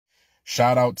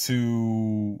Shout out to,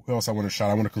 who else I want to shout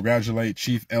out? I want to congratulate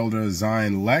Chief Elder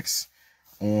Zion Lex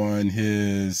on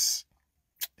his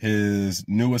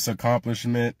newest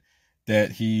accomplishment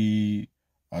that he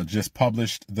just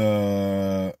published,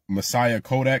 the Messiah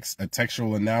Codex, a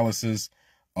textual analysis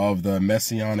of the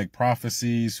messianic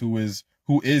prophecies. Who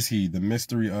is he? The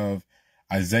mystery of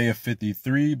Isaiah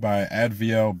 53 by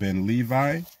Adviel Ben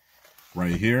Levi,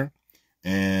 right here.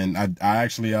 And I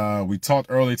actually, we talked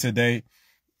earlier today,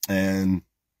 and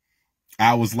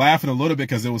I was laughing a little bit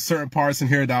because there was certain parts in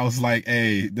here that I was like,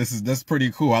 hey, that's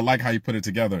pretty cool. I like how you put it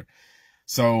together.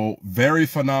 So very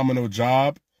phenomenal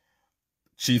job,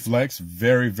 Chief Lex.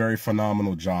 Very, very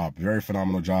phenomenal job. Very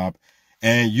phenomenal job.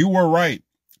 And you were right,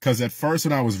 because at first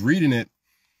when I was reading it,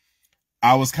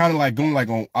 I was kind of like going like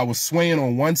I was swaying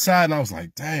on one side, and I was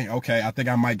like, dang, okay, I think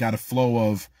I might got a flow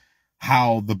of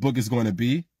how the book is going to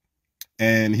be.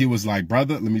 And he was like,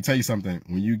 brother, let me tell you something.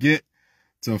 When you get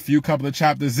to a couple of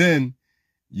chapters in,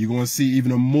 you're going to see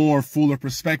even a more fuller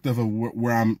perspective of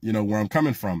where I'm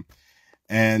coming from.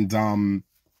 And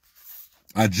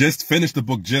I just finished the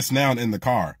book just now in the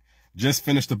car. Just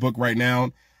finished the book right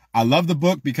now. I love the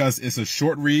book because it's a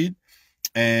short read,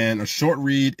 and a short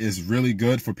read is really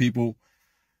good for people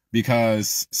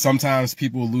because sometimes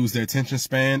people lose their attention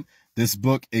span. This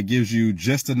book, it gives you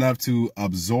just enough to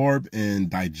absorb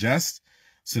and digest.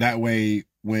 So that way,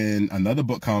 when another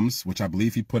book comes, which I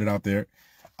believe he put it out there,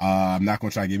 I'm not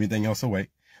going to try to give anything else away,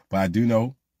 but I do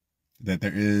know that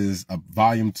there is a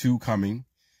volume 2 coming.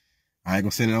 I ain't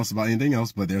going to say anything else about anything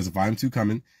else, but there's a volume 2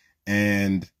 coming.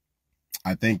 And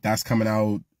I think that's coming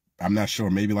out, I'm not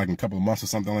sure, maybe like in a couple of months or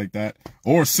something like that,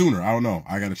 or sooner. I don't know.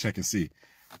 I got to check and see.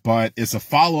 But it's a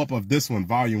follow-up of this one,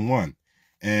 volume 1.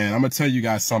 And I'm going to tell you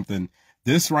guys something.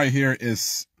 This right here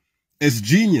it's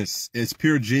genius. It's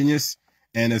pure genius.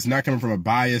 And it's not coming from a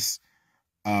biased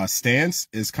stance.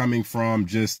 It's coming from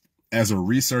just as a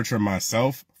researcher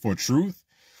myself for truth.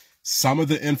 Some of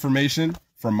the information,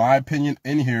 from my opinion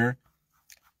in here,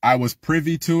 I was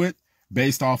privy to it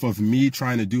based off of me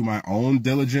trying to do my own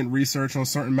diligent research on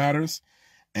certain matters.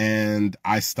 And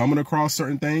I stumbled across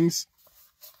certain things.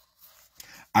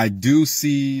 I do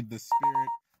see the spirit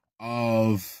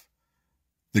of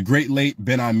the great late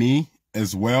Ben Ami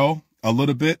as well, a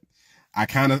little bit. I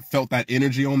kind of felt that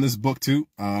energy on this book too.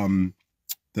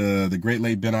 The great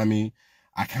late Ben Ami,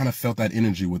 I kind of felt that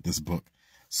energy with this book.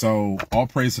 So all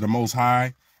praise to the Most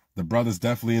High. The brother's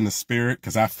definitely in the spirit,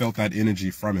 because I felt that energy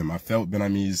from him. I felt Ben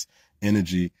Ami's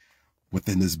energy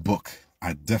within this book.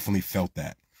 I definitely felt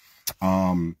that.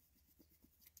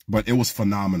 But it was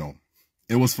phenomenal.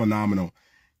 It was phenomenal.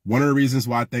 One of the reasons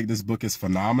why I think this book is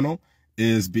phenomenal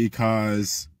is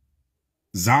because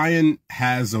Zion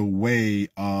has a way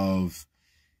of,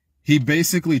 he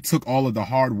basically took all of the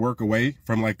hard work away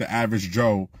from like the average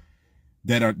Joe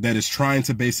that is trying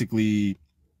to basically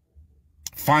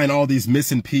find all these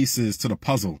missing pieces to the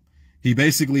puzzle. He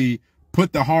basically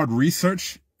put the hard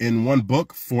research in one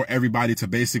book for everybody to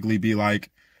basically be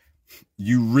like,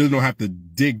 you really don't have to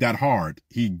dig that hard.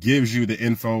 He gives you the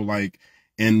info like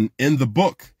in the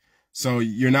book. So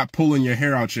you're not pulling your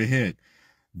hair out your head.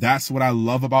 That's what I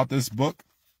love about this book,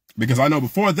 because I know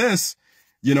before this,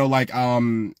 you know, like, I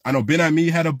know Ben Ami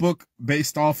had a book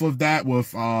based off of that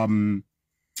with,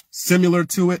 similar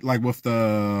to it, like with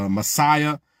the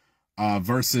Messiah,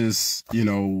 versus, you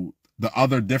know, the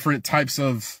other different types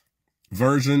of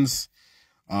versions,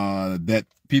 that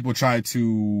people try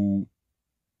to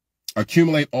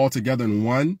accumulate all together in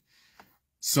one.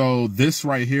 So this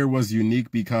right here was unique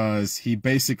because he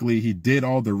did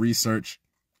all the research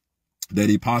that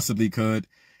he possibly could,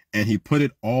 and he put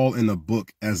it all in a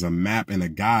book as a map and a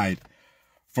guide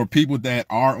for people that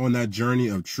are on that journey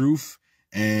of truth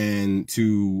and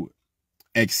to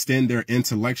extend their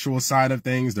intellectual side of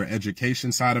things, their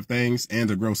education side of things, and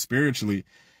to grow spiritually.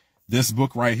 This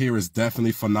book right here is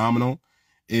definitely phenomenal.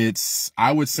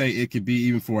 I would say it could be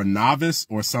even for a novice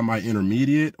or somebody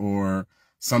intermediate or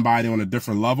somebody on a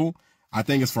different level. I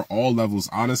think it's for all levels,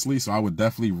 honestly. So I would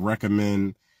definitely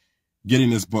recommend getting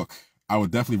this book. I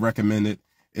would definitely recommend it.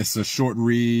 It's a short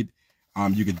read.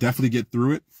 You could definitely get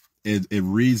through it. It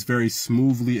reads very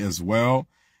smoothly as well.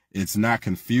 It's not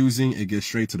confusing. It gets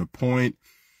straight to the point.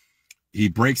 He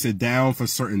breaks it down for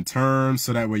certain terms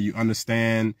so that way you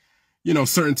understand, you know,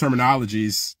 certain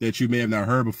terminologies that you may have not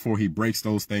heard before. He breaks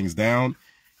those things down.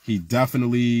 He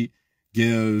definitely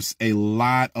gives a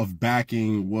lot of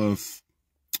backing with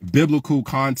biblical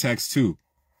context too.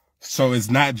 So it's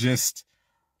not just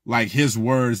like his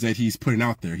words that he's putting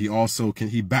out there. He also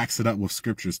he backs it up with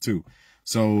scriptures too.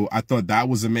 So I thought that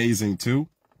was amazing too,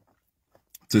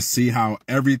 to see how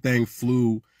everything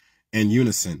flew in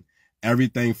unison.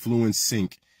 everything flew in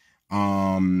sync.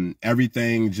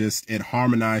 Everything just, it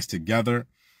harmonized together.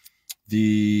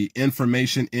 The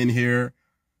information in here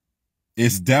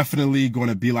is definitely going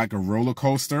to be like a roller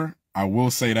coaster. I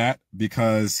will say that,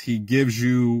 because he gives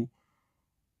you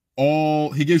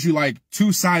like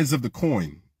two sides of the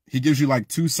coin. He gives you like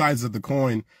two sides of the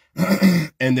coin.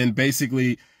 And then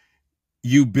basically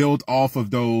you build off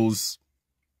of those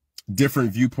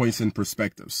different viewpoints and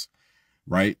perspectives,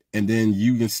 right? And then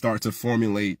you can start to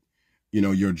formulate, you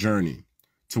know, your journey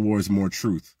towards more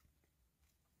truth.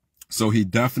 So he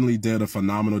definitely did a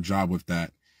phenomenal job with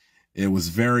that. It was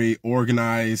very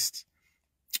organized,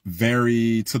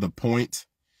 very to the point.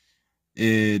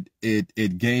 It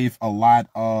gave a lot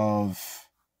of,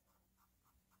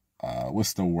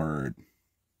 what's the word?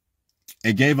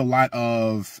 It gave a lot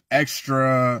of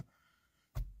extra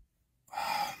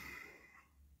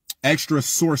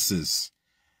sources,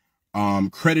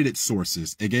 credited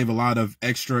sources. It gave a lot of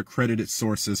extra credited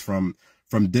sources from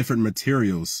different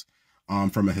materials,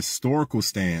 from a historical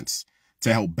stance,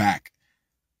 to help back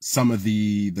some of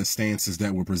the stances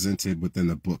that were presented within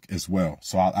the book as well.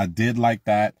 So I did like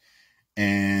that.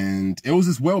 And it was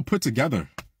just well put together.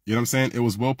 You know what I'm saying? It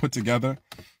was well put together.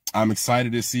 I'm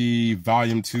excited to see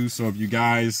volume 2. So if you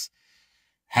guys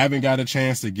haven't got a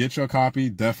chance to get your copy,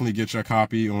 definitely get your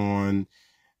copy on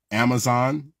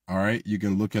Amazon. All right. You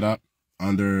can look it up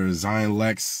under Zion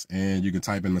Lex, and you can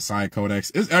type in Messiah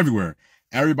Codex. It's everywhere.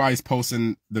 Everybody's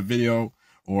posting the video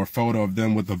or photo of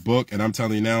them with the book. And I'm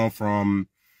telling you now, from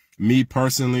me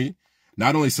personally,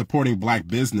 not only supporting Black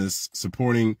business,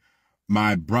 supporting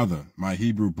my brother, my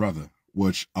Hebrew brother,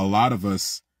 which a lot of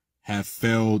us have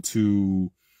failed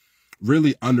to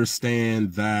really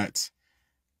understand that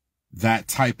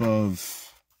type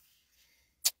of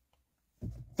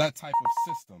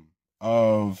system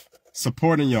of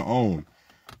supporting your own.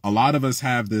 A lot of us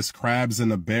have this crabs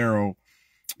in a barrel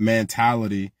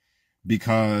mentality,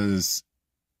 because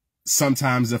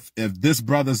sometimes if this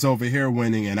brother's over here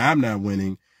winning and I'm not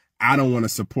winning, I don't want to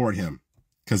support him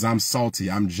because I'm salty,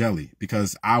 I'm jelly,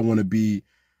 because I want to be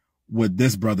what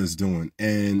this brother's doing.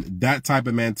 And that type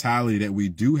of mentality that we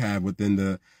do have within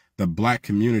the Black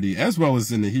community, as well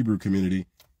as in the Hebrew community,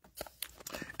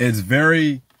 is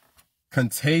very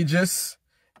contagious,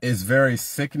 is very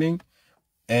sickening,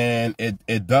 and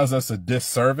it does us a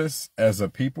disservice as a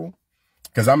people.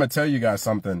 Because I'm going to tell you guys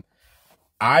something.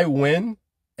 I win,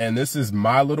 and this is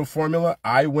my little formula.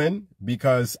 I win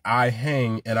because I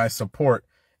hang and I support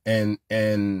and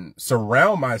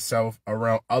surround myself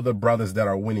around other brothers that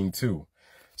are winning too.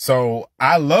 So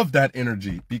I love that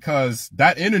energy, because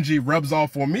that energy rubs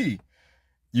off on me.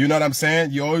 You know what I'm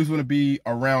saying? You always want to be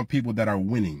around people that are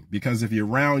winning, because if you're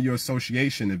around your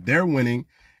association, if they're winning,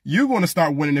 you're going to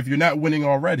start winning if you're not winning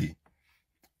already.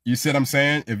 You see what I'm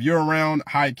saying? If you're around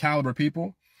high caliber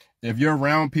people, if you're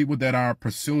around people that are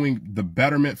pursuing the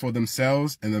betterment for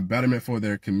themselves and the betterment for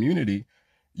their community,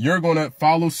 you're going to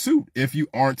follow suit if you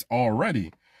aren't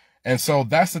already. And so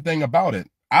that's the thing about it.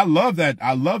 I love that.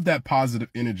 I love that positive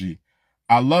energy.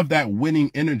 I love that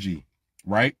winning energy,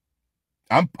 right?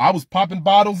 I was popping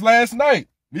bottles last night.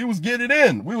 We was getting it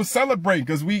in. We was celebrating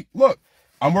because look,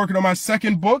 I'm working on my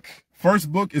second book.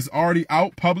 First book is already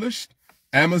out, published.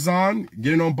 Amazon,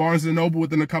 getting on Barnes & Noble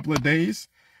within a couple of days.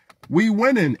 We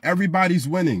winning. Everybody's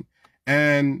winning.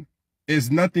 And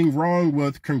there's nothing wrong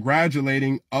with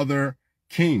congratulating other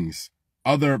kings,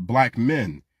 other Black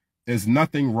men. There's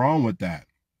nothing wrong with that.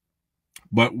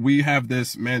 But we have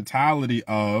this mentality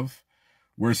of,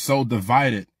 we're so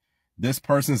divided. This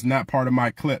person's not part of my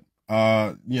clip.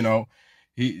 You know,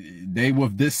 they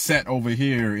with this set over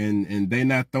here, and they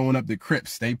not throwing up the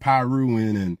Crips. They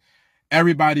Pyruing, and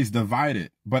everybody's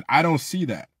divided. But I don't see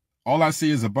that. All I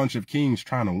see is a bunch of kings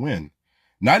trying to win.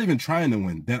 Not even trying to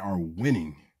win, that are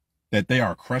winning. That they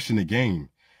are crushing the game.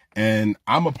 And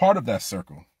I'm a part of that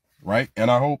circle, right? And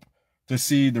I hope to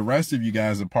see the rest of you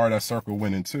guys a part of that circle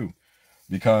winning too.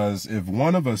 Because if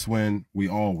one of us win, we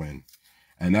all win.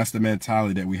 And that's the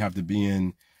mentality that we have to be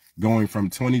in going from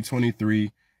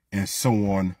 2023 and so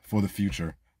on for the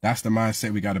future. That's the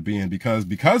mindset we got to be in, because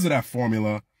of that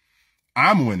formula,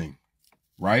 I'm winning,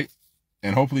 right?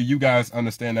 And hopefully you guys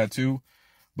understand that too.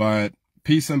 But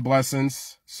peace and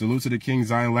blessings. Salute to the King,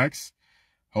 Zion Lex.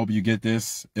 Hope you get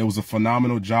this. It was a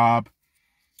phenomenal job.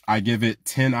 I give it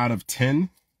 10 out of 10.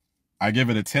 I give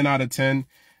it a 10 out of 10.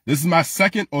 This is my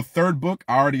second or third book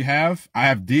I already have. I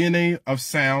have DNA of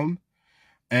Sound.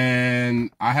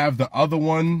 And I have the other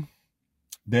one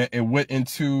that it went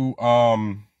into,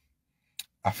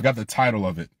 I forgot the title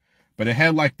of it, but it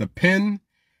had like the pen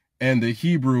and the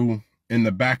Hebrew in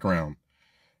the background.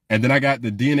 And then I got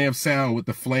the DNA of Sound with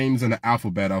the flames and the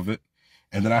alphabet of it.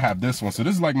 And then I have this one. So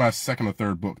this is like my second or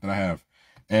third book that I have.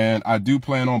 And I do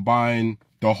plan on buying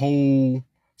the whole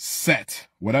set.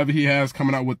 Whatever he has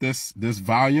coming out with this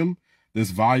volume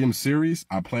series,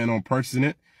 I plan on purchasing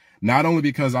it. Not only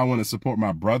because I want to support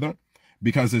my brother,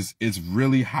 because it's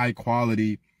really high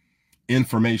quality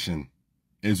information.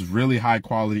 It's really high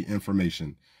quality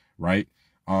information, right?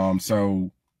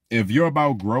 So if you're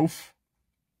about growth,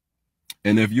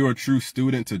 and if you're a true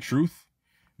student to truth,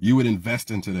 you would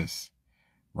invest into this,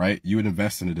 right? You would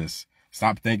invest into this.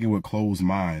 Stop thinking with closed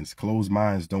minds. Closed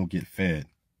minds don't get fed.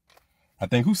 I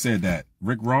think who said that?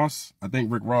 Rick Ross? I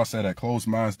think Rick Ross said that closed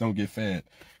minds don't get fed.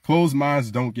 Closed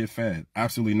minds don't get fed.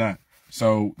 Absolutely not.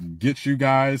 So get you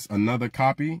guys another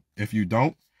copy. If you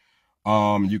don't,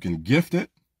 you can gift it.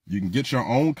 You can get your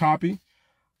own copy.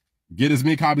 Get as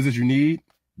many copies as you need.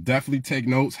 Definitely take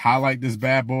notes. Highlight this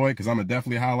bad boy, because I'm going to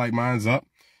definitely highlight mine's up.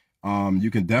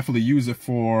 You can definitely use it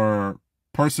for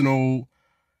personal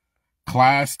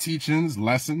class teachings,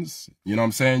 lessons. You know what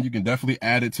I'm saying? You can definitely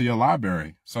add it to your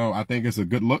library. So I think it's a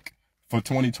good look for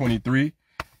 2023.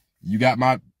 You got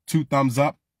my 2 thumbs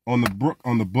up on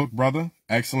the book, brother.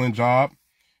 Excellent job.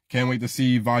 Can't wait to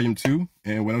see volume 2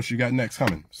 and what else you got next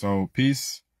coming. So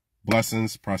peace,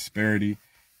 blessings, prosperity,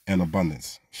 and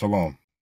abundance. Shalom.